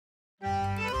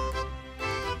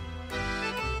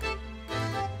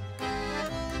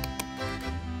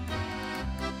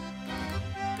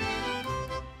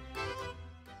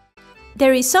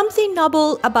There is something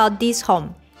noble about this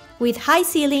home, with high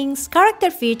ceilings, character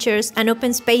features and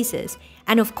open spaces,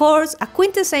 and of course a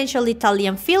quintessential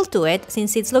Italian feel to it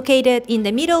since it's located in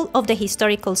the middle of the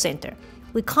historical center.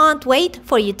 We can't wait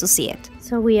for you to see it.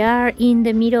 So we are in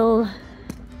the middle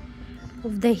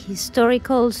of the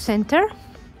historical center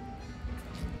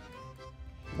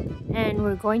and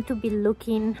we're going to be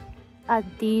looking at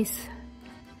this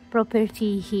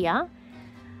property here.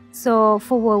 So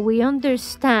for what we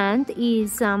understand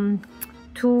is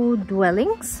two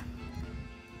dwellings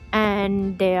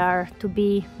and they are to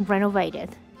be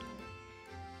renovated.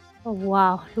 Oh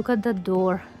wow, look at the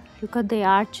door, look at the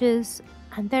arches,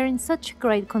 and they're in such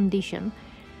great condition.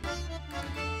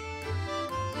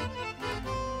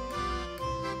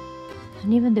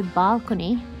 And even the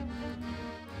balcony.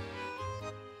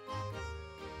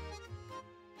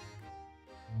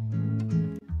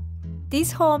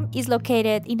 This home is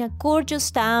located in a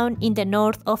gorgeous town in the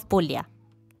north of Puglia.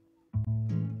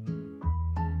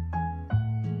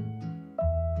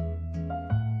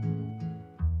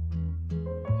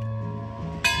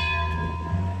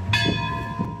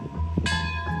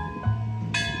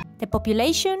 The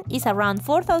population is around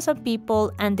 4,000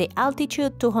 people and the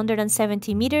altitude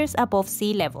 270 meters above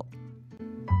sea level.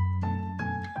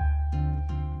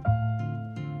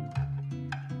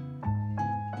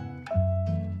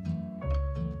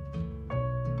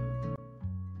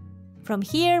 From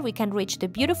here we can reach the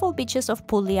beautiful beaches of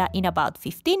Puglia in about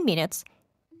 15 minutes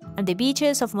and the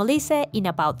beaches of Molise in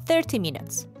about 30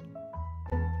 minutes.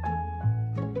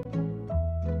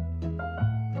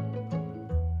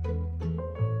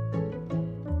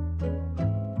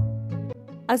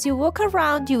 As you walk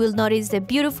around, you will notice the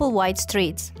beautiful wide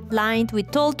streets, lined with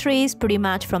tall trees pretty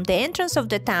much from the entrance of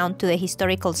the town to the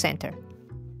historical center.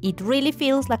 It really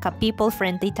feels like a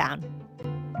people-friendly town.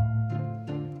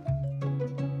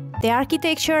 The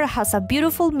architecture has a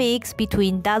beautiful mix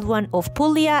between that one of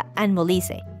Puglia and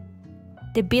Molise.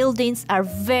 The buildings are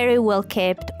very well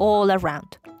kept all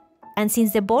around. And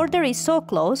since the border is so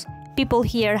close, people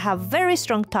here have very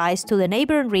strong ties to the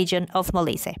neighboring region of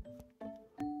Molise.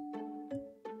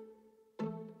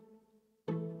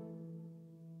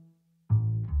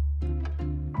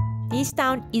 This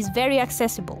town is very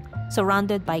accessible,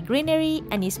 surrounded by greenery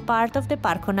and is part of the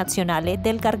Parco Nazionale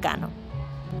del Gargano.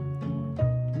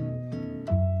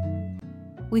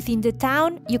 Within the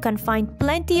town, you can find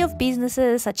plenty of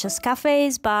businesses such as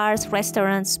cafes, bars,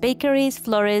 restaurants, bakeries,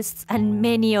 florists, and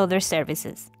many other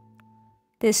services.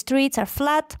 The streets are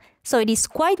flat, so it is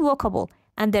quite walkable,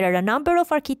 and there are a number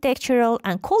of architectural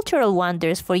and cultural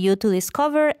wonders for you to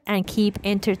discover and keep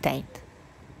entertained.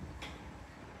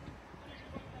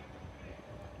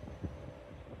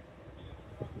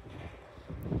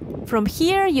 From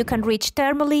here, you can reach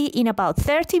Termoli in about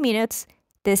 30 minutes,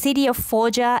 the city of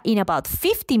Foggia in about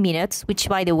 50 minutes, which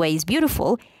by the way is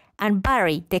beautiful, and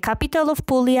Bari, the capital of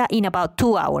Puglia, in about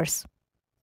 2 hours.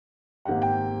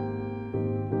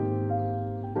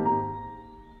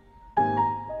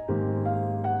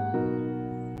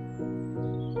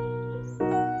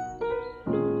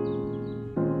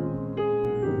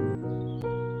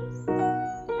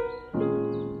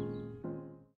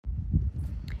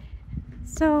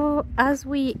 So as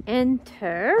we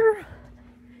enter,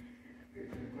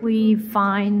 we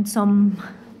find some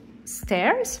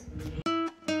stairs.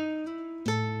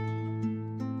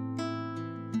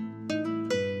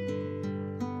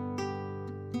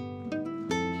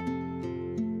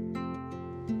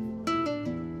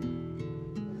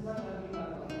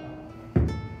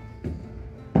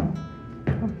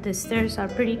 The stairs are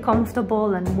pretty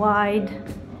comfortable and wide.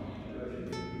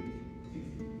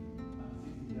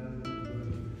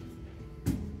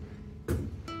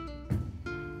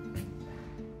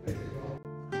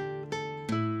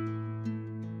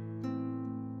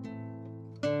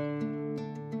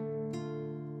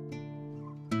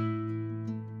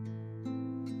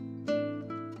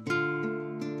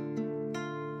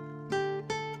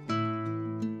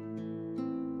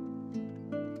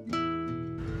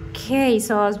 Okay,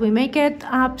 so as we make it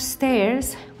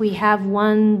upstairs, we have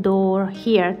one door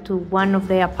here to one of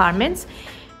the apartments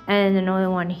and another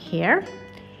one here.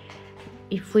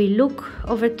 If we look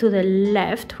over to the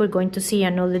left, we're going to see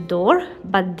another door,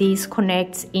 but this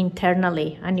connects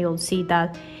internally and you'll see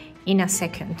that in a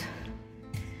second.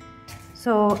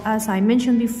 So as I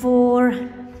mentioned before,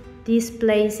 this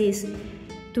place is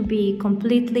to be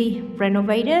completely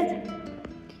renovated.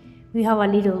 We have a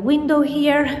little window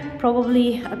here.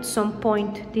 Probably at some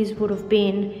point this would have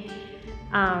been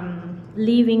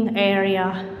living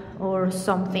area or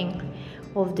something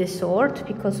of the sort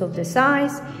because of the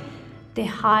size. The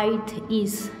height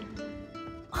is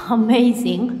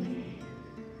amazing.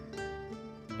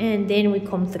 And then we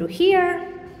come through here.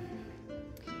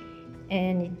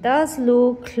 And it does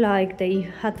look like they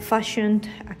had fashioned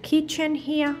a kitchen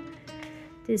here.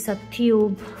 There's a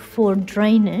tube for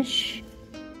drainage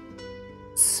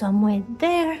somewhere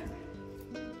there.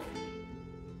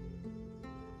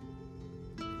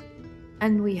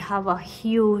 And we have a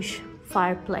huge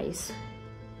fireplace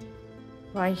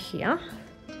right here.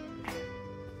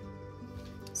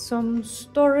 Some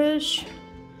storage.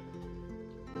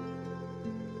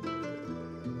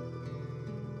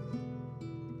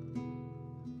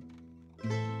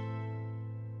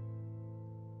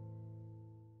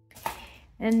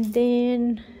 And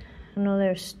then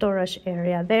another storage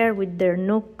area there with their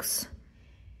nooks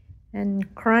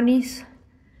and crannies.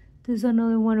 There's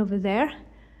another one over there.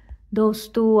 Those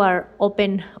two are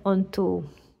open onto,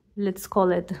 let's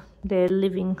call it, the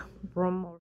living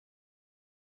room.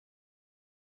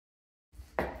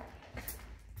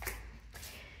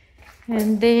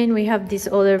 And then we have this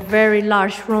other very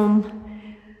large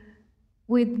room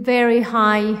with very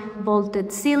high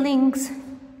vaulted ceilings,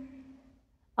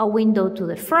 a window to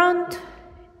the front,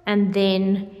 and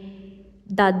then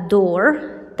that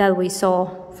door that we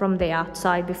saw from the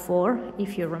outside before,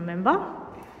 if you remember.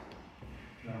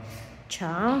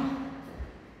 Ciao.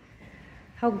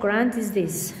 How grand is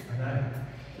this?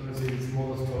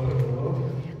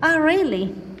 Ah,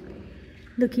 really?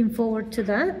 Looking forward to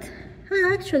that.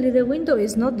 Ah, actually, the window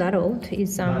is not that old.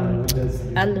 It's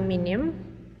aluminium.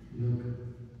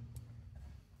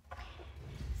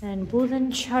 And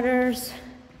wooden shutters.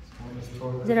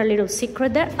 Is there a little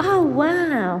secret there? Oh,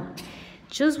 wow!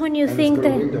 Just when you think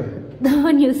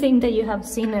that you have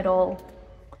seen it all.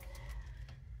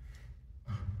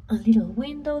 A little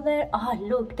window there. Ah,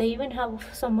 look, they even have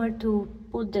somewhere to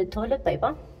put the toilet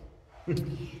paper.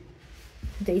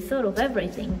 They thought of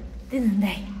everything, didn't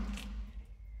they?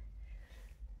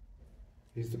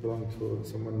 He used to belong to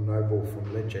someone noble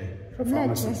from Lecce. From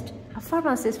Lecce. A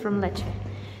pharmacist from Lecce.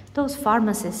 Those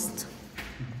pharmacists.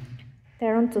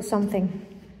 They're onto something.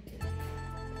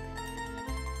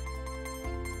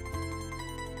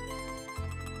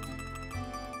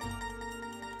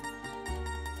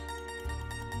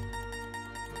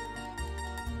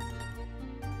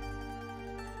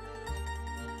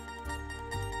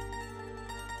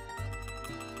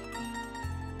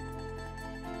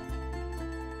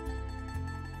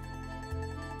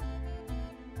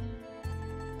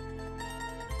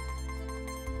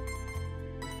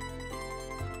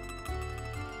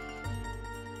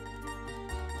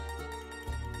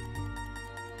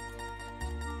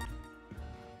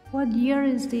 What year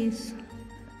is this?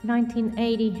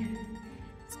 1980.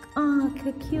 Ah,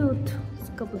 how cute. It's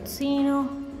cappuccino.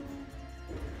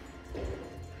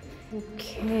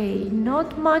 Okay,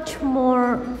 not much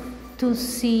more to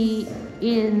see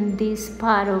in this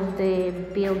part of the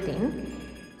building.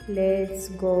 Let's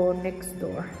go next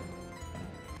door.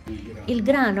 Il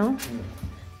grano?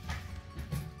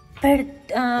 Si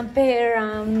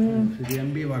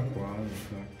riempiva qua,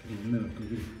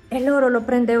 e loro lo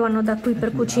prendevano da qui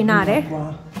per cucinare?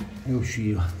 Qua e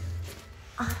usciva.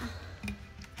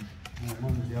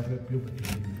 Non si apre più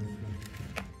perché...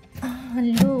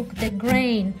 Look, the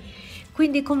grain.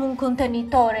 Quindi come un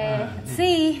contenitore.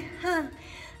 Sì,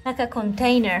 like a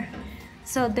container.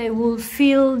 So they will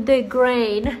fill the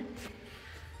grain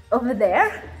over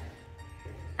there.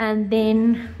 And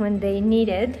then when they need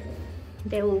it,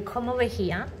 they will come over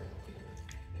here,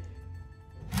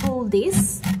 pull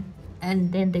this,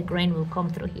 and then the grain will come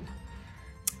through here.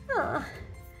 Oh,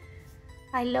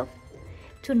 I love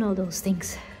to know those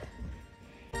things.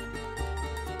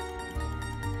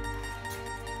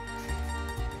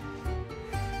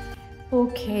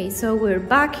 Okay, so we're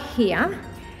back here,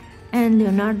 and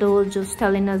Leonardo was just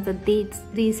telling us that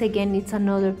this again, it's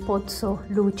another Pozzo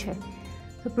Luce.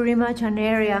 So pretty much an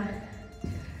area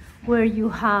where you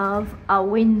have a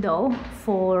window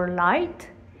for light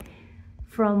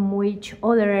from which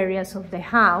other areas of the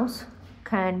house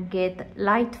can get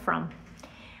light from.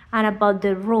 And about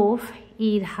the roof,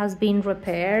 it has been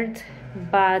repaired,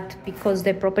 but because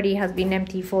the property has been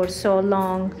empty for so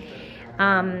long,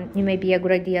 it may be a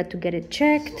good idea to get it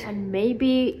checked, and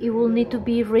maybe it will need to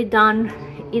be redone.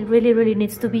 It really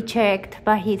needs to be checked,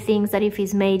 but he thinks that if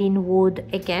it's made in wood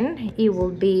again, it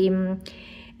will be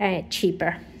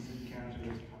cheaper.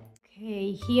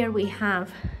 Okay, here we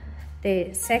have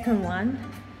the second one.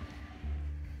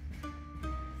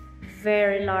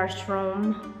 Very large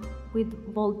room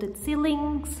with vaulted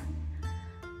ceilings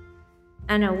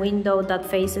and a window that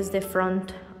faces the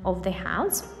front of the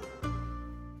house.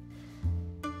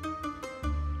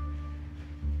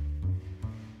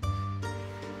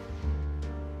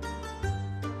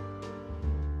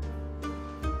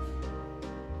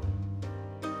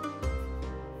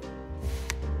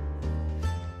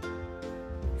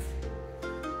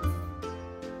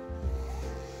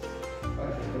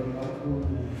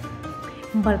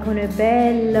 Un balcone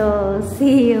bello,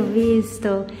 sì, ho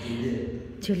visto.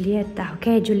 Giulietta,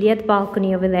 okay, Juliet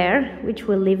balcony over there, which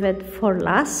we'll leave it for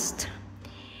last.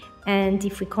 And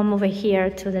if we come over here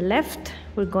to the left,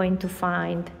 we're going to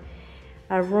find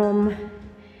a room.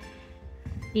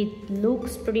 It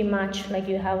looks pretty much like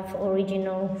you have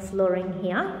original flooring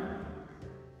here.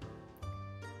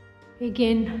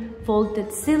 Again,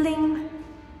 vaulted ceiling.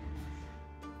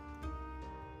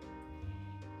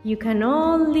 You can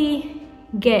only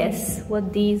guess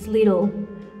what these little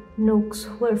nooks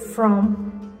were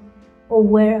from or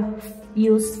were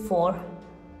used for.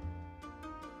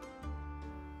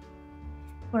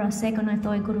 For a second I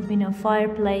thought it could have been a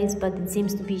fireplace, but it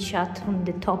seems to be shut on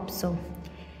the top, so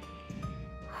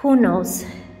who knows.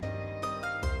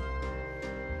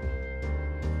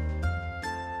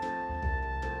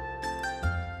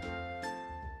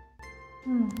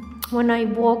 When I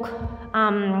walk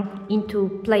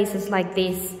into places like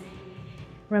this,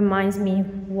 reminds me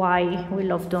why we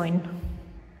love doing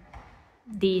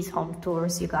these home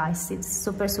tours, you guys. It's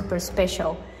super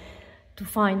special to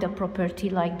find a property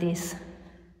like this.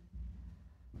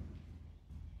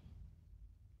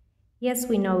 Yes,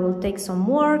 we know it will take some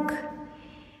work,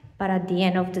 but at the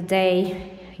end of the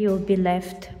day, you'll be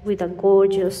left with a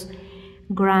gorgeous,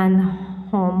 grand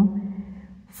home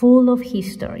full of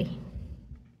history.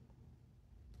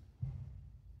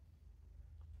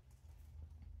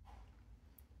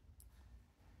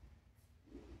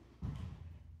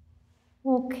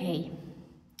 Okay,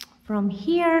 from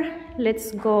here,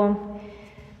 let's go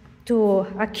to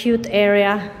a cute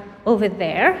area over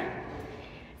there.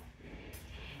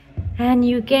 And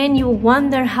again, you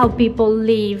wonder how people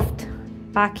lived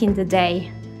back in the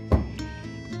day.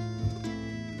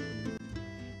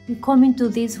 You come into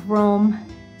this room,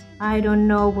 I don't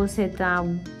know, was it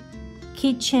a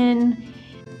kitchen?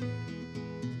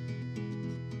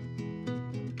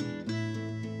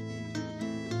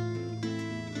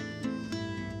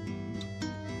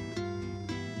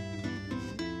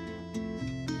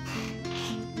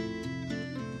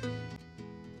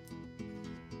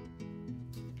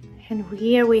 And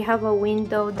here we have a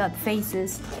window that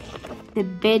faces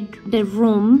the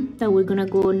room that we're gonna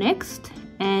go next,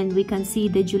 and we can see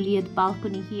the Juliet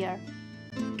balcony here.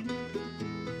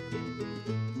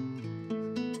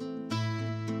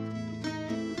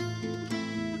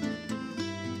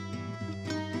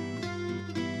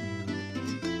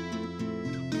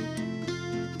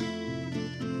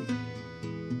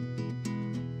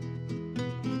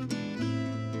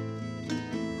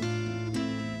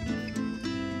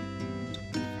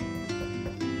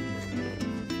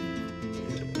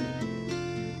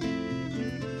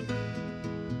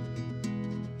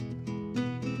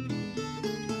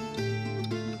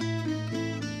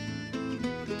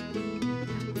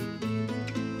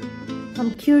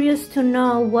 I'm curious to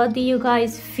know, what do you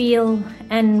guys feel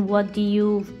and what do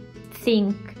you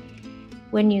think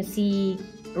when you see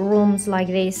rooms like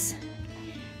this?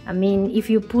 I mean, if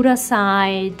you put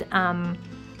aside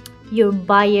your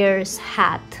buyer's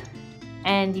hat,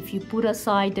 and if you put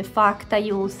aside the fact that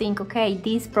you will think, okay,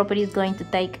 this property is going to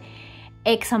take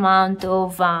X amount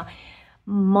of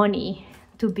money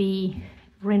to be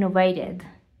renovated,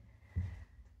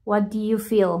 what do you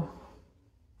feel?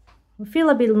 I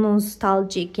feel a bit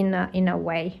nostalgic in a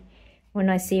way when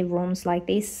I see rooms like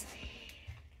this,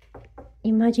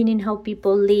 imagining how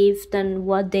people lived and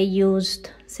what they used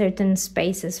certain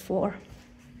spaces for.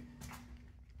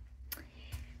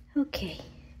 Okay,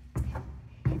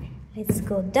 let's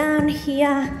go down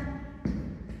here.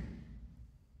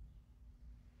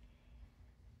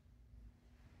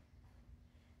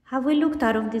 Have we looked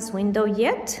out of this window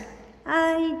yet?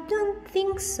 I don't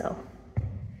think so.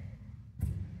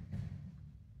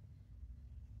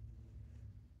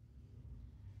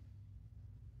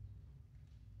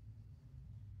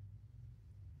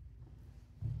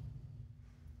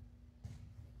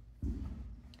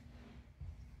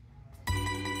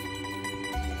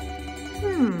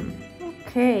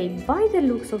 Okay, by the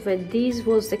looks of it, this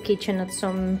was the kitchen at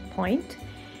some point,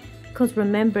 because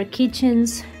remember,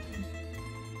 kitchens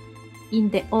in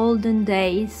the olden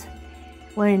days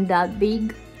weren't that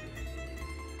big.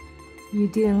 You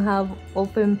didn't have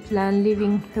open plan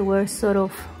living, they were sort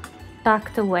of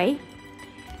tucked away.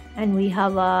 And we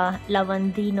have a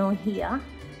lavandino here.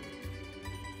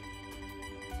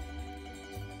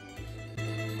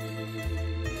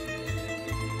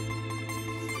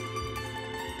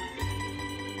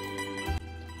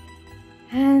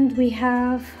 And we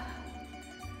have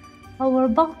our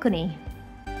balcony.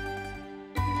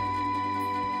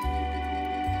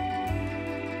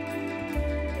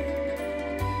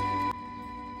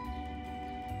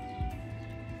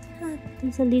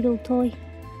 It's a little toy.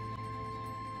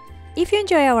 If you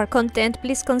enjoy our content,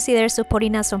 please consider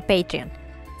supporting us on Patreon.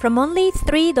 From only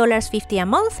 $3.50 a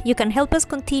month, you can help us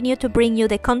continue to bring you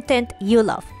the content you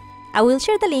love. I will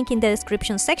share the link in the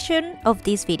description section of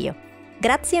this video.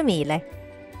 Grazie mille!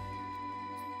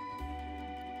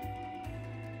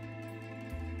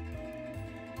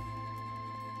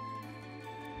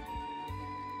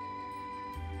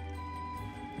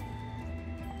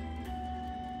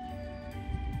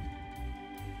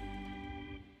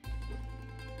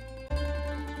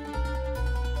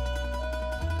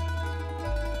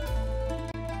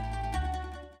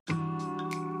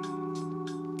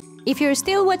 If you're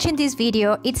still watching this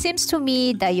video, it seems to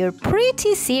me that you're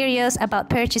pretty serious about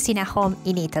purchasing a home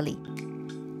in Italy.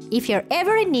 If you're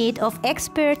ever in need of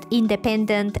expert,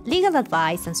 independent legal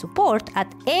advice and support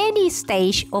at any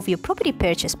stage of your property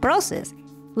purchase process,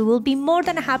 we will be more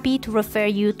than happy to refer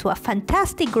you to a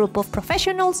fantastic group of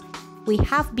professionals we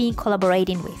have been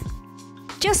collaborating with.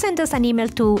 Just send us an email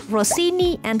to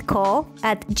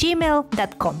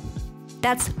rossinniandco@gmail.com.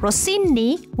 That's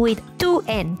Rossinni with 2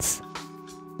 N's.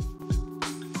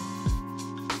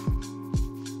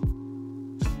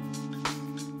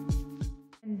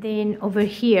 Then over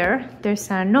here, there's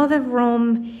another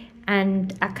room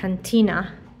and a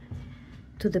cantina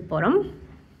to the bottom.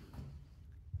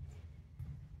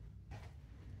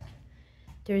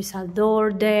 There's a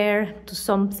door there to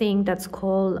something that's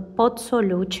called Pozzo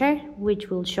Luce, which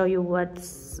will show you what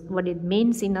it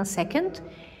means in a second.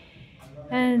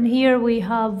 And here we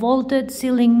have vaulted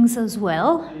ceilings as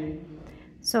well.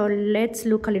 So let's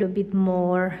look a little bit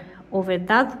more over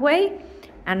that way.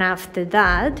 And after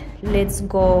that, let's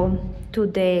go to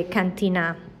the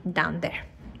cantina down there.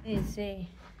 Let's see.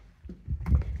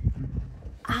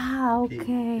 Ah,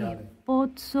 okay.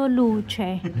 Pozzo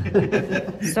Luce.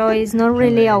 So it's not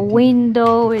really a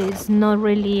window, it's not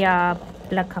really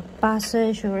like a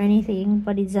passage or anything,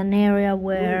 but it's an area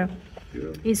where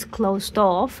it's closed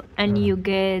off and you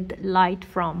get light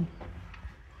from.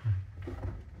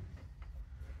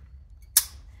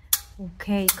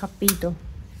 Okay, capito.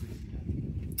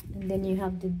 And then you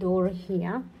have the door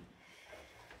here.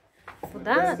 For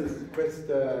that.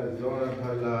 Questa zona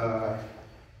per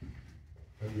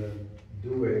le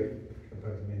 2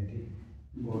 appartamenti.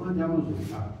 Andiamo su.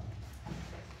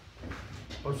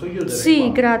 Posso chiudere?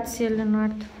 Sì, grazie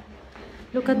Leonardo.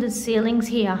 Look at the ceilings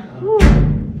here.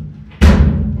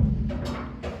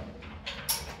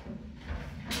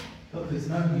 Oh, there's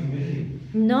no humidity.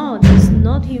 No, there's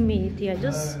not humidity. I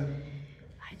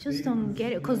just don't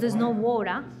get it because there's no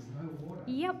water.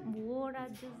 Yep, water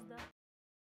just that.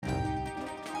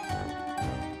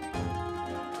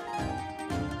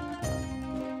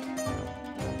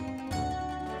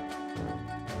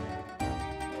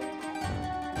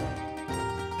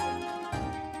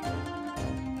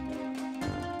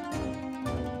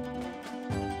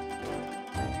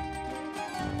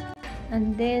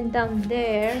 And then down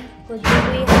there, what do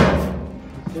we have?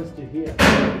 Just to here.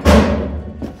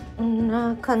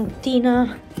 Una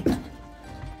cantina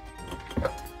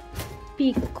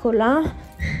piccola.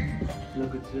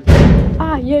 Look, it's just.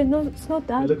 Ah, yeah, no, it's not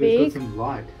that Look, big. it's got some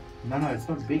light. No, it's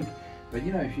not big. But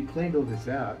you know, if you cleaned all this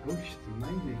out, oh, it's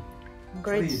amazing.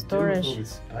 Great what do you storage. do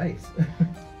with all this space?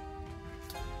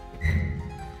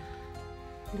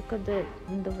 Look at the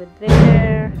end over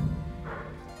there.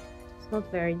 It's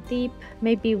not very deep.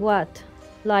 Maybe what?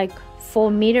 Like 4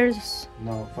 meters?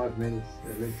 No, 5 meters.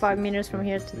 5 meters from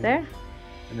here to there?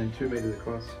 And then 2 meters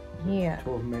across. Yeah.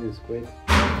 12 meters squared.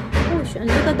 Push, and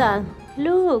look at that.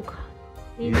 Look.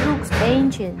 It looks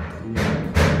ancient.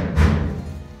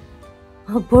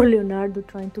 Oh, poor Leonardo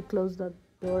trying to close that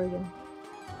door again.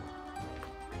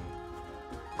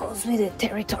 Goes with the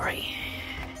territory.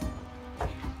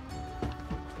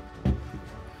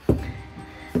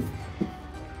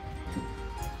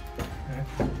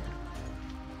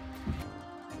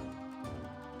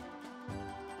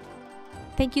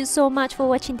 Thank you so much for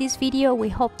watching this video. We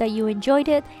hope that you enjoyed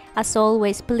it. As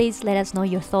always, please let us know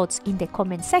your thoughts in the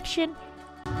comment section.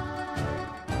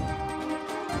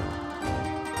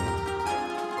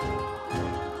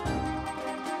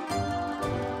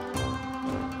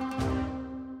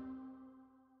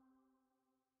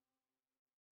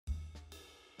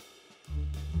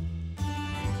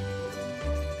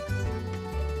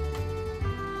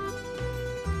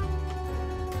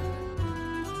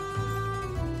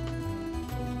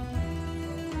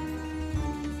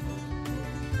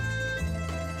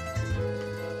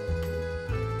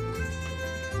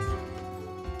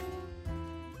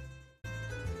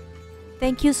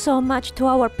 Thank you so much to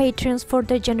our patrons for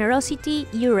their generosity.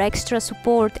 Your extra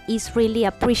support is really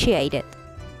appreciated.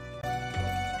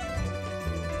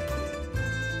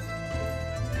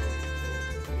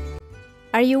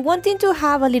 Are you wanting to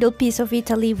have a little piece of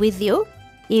Italy with you?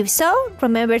 If so,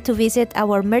 remember to visit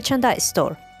our merchandise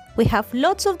store. We have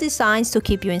lots of designs to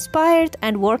keep you inspired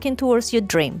and working towards your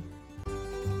dream.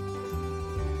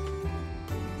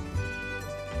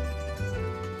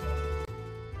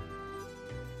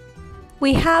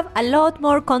 We have a lot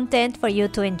more content for you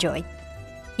to enjoy.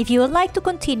 If you would like to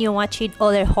continue watching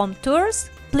other home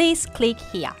tours, please click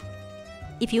here.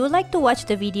 If you would like to watch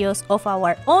the videos of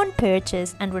our own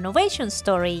purchase and renovation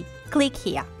story, click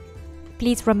here.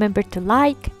 Please remember to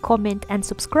like, comment and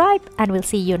subscribe, and we'll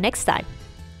see you next time.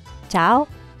 Ciao!